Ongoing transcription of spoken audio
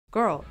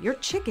Girl, your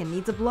chicken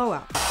needs a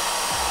blowout.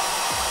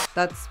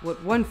 That's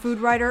what one food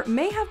writer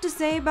may have to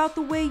say about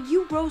the way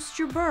you roast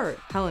your bird.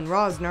 Helen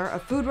Rosner, a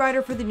food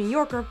writer for The New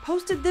Yorker,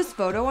 posted this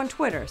photo on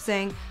Twitter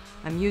saying,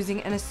 "I'm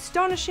using an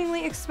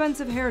astonishingly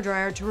expensive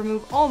hairdryer to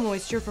remove all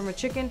moisture from a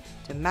chicken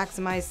to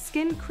maximize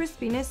skin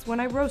crispiness when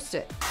I roast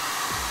it."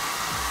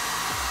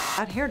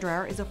 That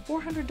hairdryer is a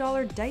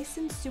 $400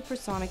 Dyson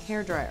Supersonic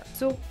hairdryer.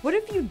 So what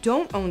if you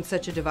don't own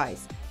such a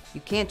device?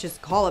 You can't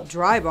just call up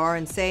Drybar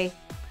and say,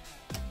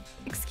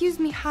 "Excuse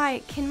me,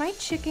 hi, can my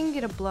chicken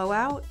get a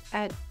blowout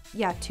at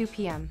 2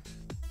 p.m.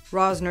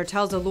 Rosner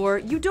tells Allure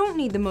you don't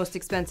need the most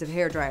expensive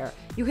hairdryer.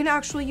 You can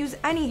actually use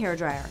any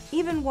hairdryer,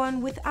 even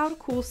one without a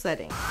cool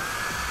setting.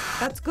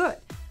 That's good,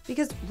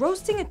 because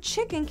roasting a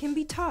chicken can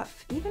be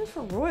tough, even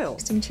for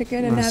royals. Trying to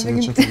roast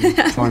a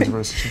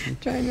chicken.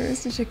 Trying to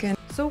roast a chicken.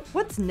 So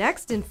what's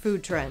next in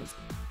food trends?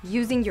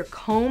 Using your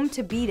comb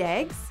to beat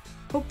eggs?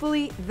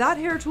 Hopefully that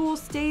hair tool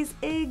stays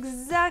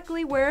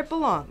exactly where it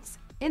belongs,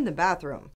 in the bathroom.